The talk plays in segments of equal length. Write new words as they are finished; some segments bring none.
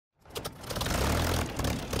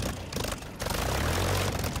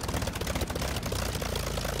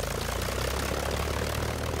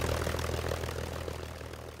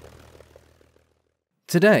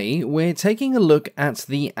Today, we're taking a look at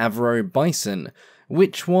the Avro Bison,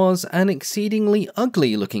 which was an exceedingly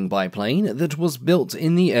ugly looking biplane that was built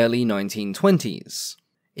in the early 1920s.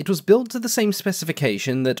 It was built to the same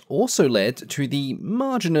specification that also led to the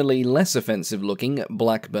marginally less offensive looking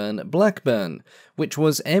Blackburn, which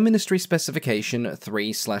was Air Ministry Specification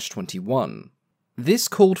 3/21. This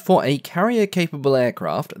called for a carrier-capable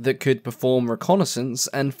aircraft that could perform reconnaissance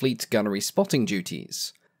and fleet gunnery spotting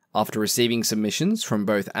duties. After receiving submissions from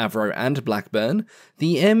both Avro and Blackburn,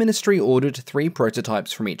 the Air Ministry ordered 3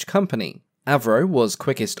 prototypes from each company. Avro was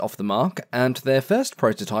quickest off the mark, and their first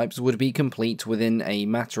prototypes would be complete within a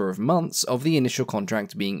matter of months of the initial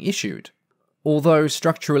contract being issued. Although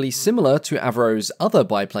structurally similar to Avro's other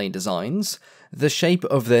biplane designs, the shape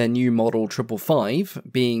of their new model 555,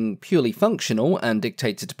 being purely functional and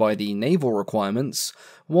dictated by the Naval requirements,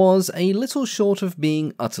 was a little short of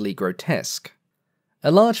being utterly grotesque. A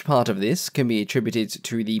large part of this can be attributed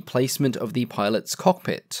to the placement of the pilot's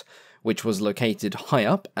cockpit, which was located high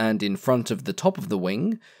up and in front of the top of the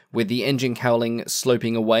wing, with the engine cowling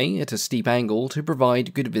sloping away at a steep angle to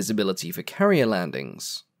provide good visibility for carrier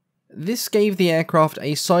landings. This gave the aircraft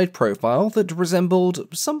a side profile that resembled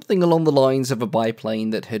something along the lines of a biplane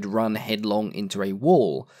that had run headlong into a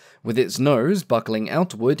wall, with its nose buckling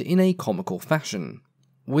outward in a comical fashion.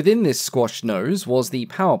 Within this squashed nose was the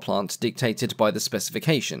power plant dictated by the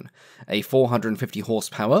specification, a 450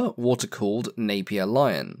 horsepower, water-cooled Napier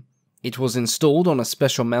Lion. It was installed on a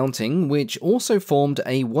special mounting which also formed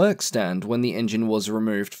a work stand when the engine was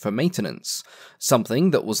removed for maintenance,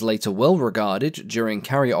 something that was later well regarded during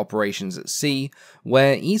carrier operations at sea,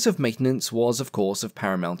 where ease of maintenance was of course of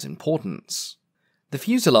paramount importance. The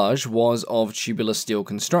fuselage was of tubular steel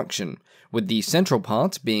construction, with the central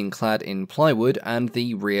part being clad in plywood and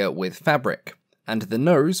the rear with fabric, and the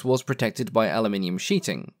nose was protected by aluminium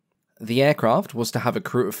sheeting. The aircraft was to have a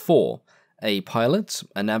crew of 4, a pilot,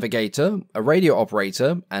 a navigator, a radio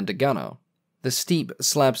operator, and a gunner. The steep,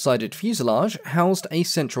 slab-sided fuselage housed a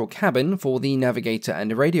central cabin for the navigator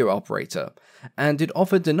and radio operator, and it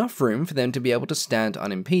offered enough room for them to be able to stand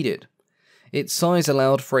unimpeded. Its size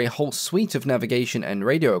allowed for a whole suite of navigation and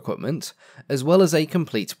radio equipment, as well as a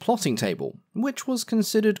complete plotting table, which was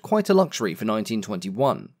considered quite a luxury for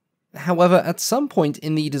 1921. However, at some point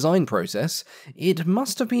in the design process, it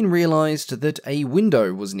must have been realized that a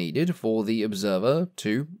window was needed for the observer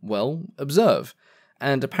to, well, observe,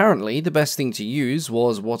 and apparently the best thing to use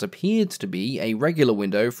was what appeared to be a regular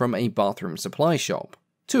window from a bathroom supply shop,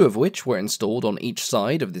 2 of which were installed on each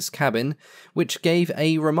side of this cabin, which gave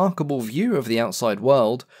a remarkable view of the outside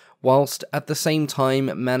world, whilst at the same time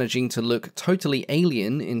managing to look totally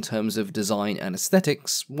alien in terms of design and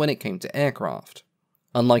aesthetics when it came to aircraft.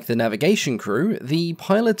 Unlike the navigation crew, the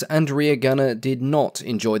pilot and rear gunner did not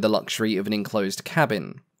enjoy the luxury of an enclosed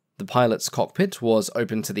cabin. The pilot's cockpit was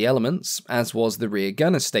open to the elements, as was the rear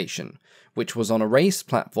gunner station, which was on a raised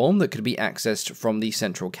platform that could be accessed from the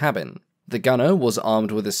central cabin. The gunner was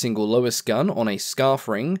armed with a single lowest gun on a scarf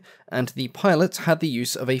ring, and the pilot had the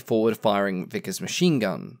use of a forward-firing Vickers machine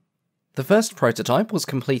gun. The first prototype was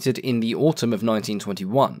completed in the autumn of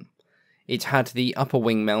 1921. It had the upper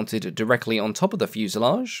wing mounted directly on top of the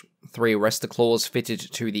fuselage, 3 arrestor claws fitted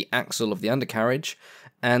to the axle of the undercarriage,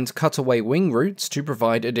 and cutaway wing roots to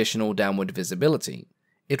provide additional downward visibility.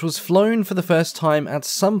 It was flown for the first time at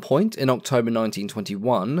some point in October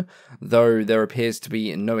 1921, though there appears to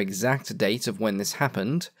be no exact date of when this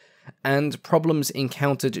happened, and problems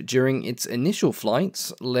encountered during its initial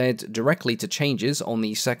flights led directly to changes on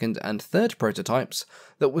the second and third prototypes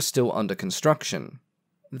that were still under construction.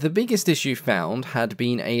 The biggest issue found had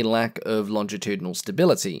been a lack of longitudinal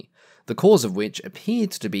stability, the cause of which appeared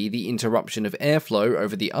to be the interruption of airflow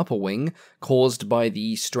over the upper wing caused by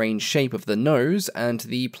the strange shape of the nose and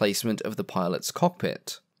the placement of the pilot's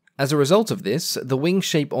cockpit. As a result of this, the wing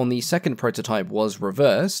shape on the second prototype was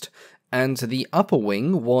reversed, and the upper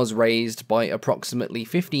wing was raised by approximately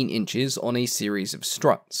 15 inches on a series of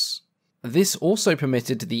struts. This also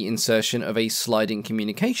permitted the insertion of a sliding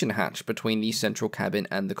communication hatch between the central cabin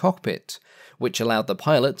and the cockpit, which allowed the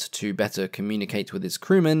pilot to better communicate with his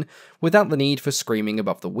crewmen without the need for screaming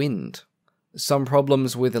above the wind. Some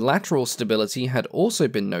problems with lateral stability had also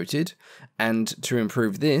been noted, and to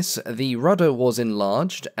improve this, the rudder was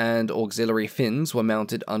enlarged and auxiliary fins were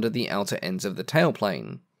mounted under the outer ends of the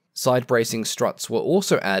tailplane. Side bracing struts were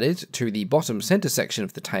also added to the bottom center section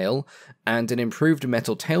of the tail, and an improved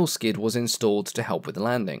metal tail skid was installed to help with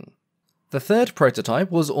landing. The third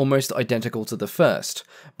prototype was almost identical to the first,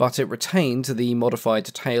 but it retained the modified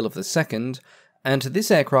tail of the second, and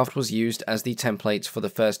this aircraft was used as the template for the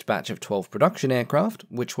first batch of 12 production aircraft,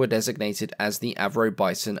 which were designated as the Avro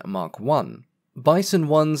Bison Mark I. Bison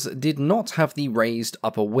 1s did not have the raised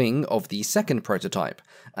upper wing of the second prototype,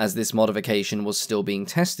 as this modification was still being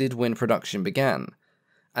tested when production began.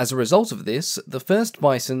 As a result of this, the first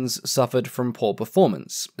Bisons suffered from poor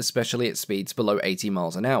performance, especially at speeds below 80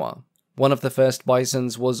 miles an hour. One of the first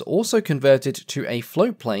Bisons was also converted to a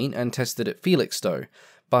float plane and tested at Felixstowe,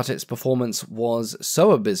 but its performance was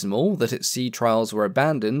so abysmal that its sea trials were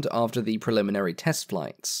abandoned after the preliminary test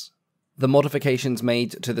flights. The modifications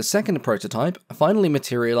made to the second prototype finally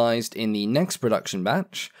materialized in the next production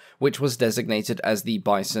batch, which was designated as the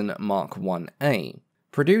Bison Mark 1A.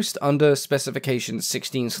 Produced under specification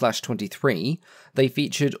 16/23, they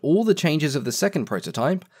featured all the changes of the second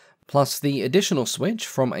prototype, plus the additional switch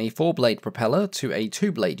from a 4-blade propeller to a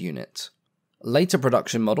 2-blade unit. Later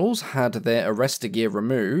production models had their arrestor gear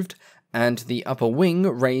removed, and the upper wing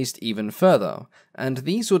raised even further, and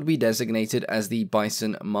these would be designated as the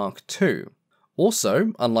Bison Mark II.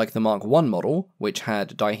 Also, unlike the Mark I model, which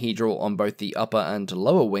had dihedral on both the upper and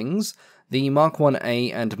lower wings, the Mark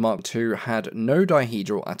 1A and Mark II had no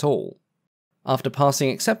dihedral at all. After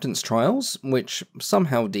passing acceptance trials, which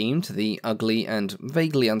somehow deemed the ugly and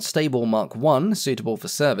vaguely unstable Mark I suitable for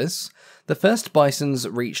service, the first Bisons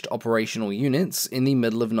reached operational units in the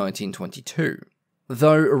middle of 1922.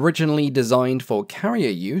 Though originally designed for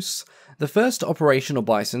carrier use, the first operational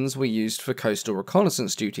Bisons were used for coastal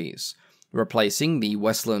reconnaissance duties, replacing the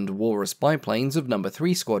Westland Walrus biplanes of No.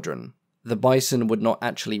 3 Squadron. The Bison would not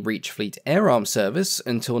actually reach Fleet Air Arm service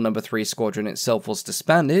until No. 3 Squadron itself was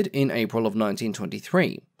disbanded in April of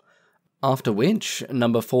 1923, after which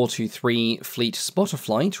No. 423 Fleet Spotter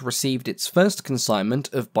Flight received its first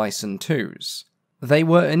consignment of Bison 2s. They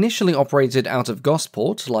were initially operated out of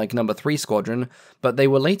Gosport, like No. 3 Squadron, but they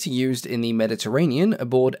were later used in the Mediterranean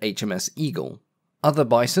aboard HMS Eagle. Other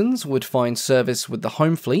Bisons would find service with the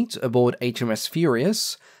Home Fleet aboard HMS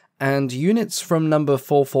Furious, and units from No.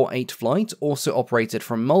 448 Flight also operated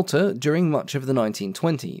from Malta during much of the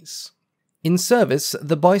 1920s. In service,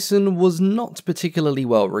 the Bison was not particularly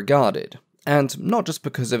well regarded, and not just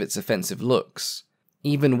because of its offensive looks.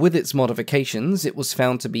 Even with its modifications, it was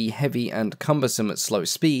found to be heavy and cumbersome at slow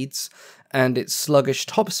speeds, and its sluggish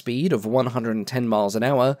top speed of 110 miles an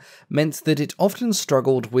hour meant that it often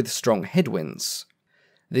struggled with strong headwinds.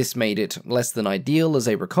 This made it less than ideal as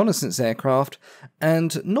a reconnaissance aircraft,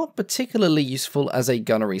 and not particularly useful as a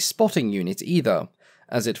gunnery spotting unit either,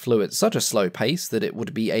 as it flew at such a slow pace that it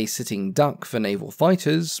would be a sitting duck for naval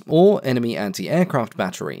fighters or enemy anti-aircraft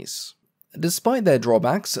batteries. Despite their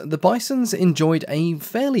drawbacks, the Bisons enjoyed a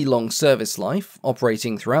fairly long service life,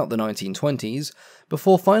 operating throughout the 1920s,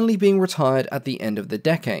 before finally being retired at the end of the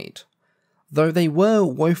decade. Though they were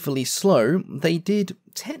woefully slow, they did,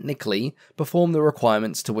 technically, perform the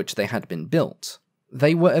requirements to which they had been built.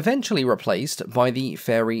 They were eventually replaced by the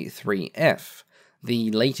Fairey 3F,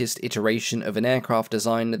 the latest iteration of an aircraft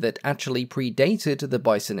design that actually predated the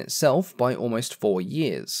Bison itself by almost 4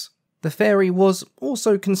 years. The Fairey was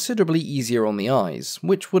also considerably easier on the eyes,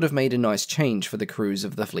 which would have made a nice change for the crews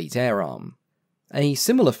of the Fleet Air Arm. A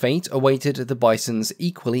similar fate awaited the Bison's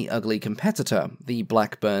equally ugly competitor, the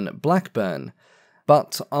Blackburn,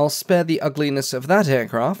 but I'll spare the ugliness of that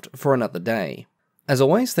aircraft for another day. As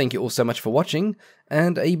always, thank you all so much for watching,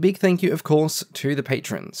 and a big thank you, of course, to the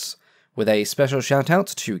patrons, with a special shout out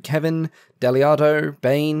to Kevin, Deliado,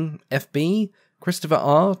 Bain, FB, Christopher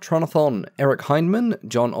R., Tronathon, Eric Hindman,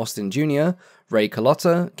 John Austin Jr., Ray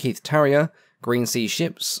Carlotta, Keith Tarrier, Green Sea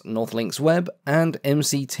Ships, Northlinks Web, and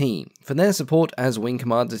MCT for their support as Wing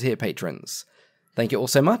Commander tier patrons. Thank you all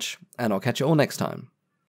so much, and I'll catch you all next time.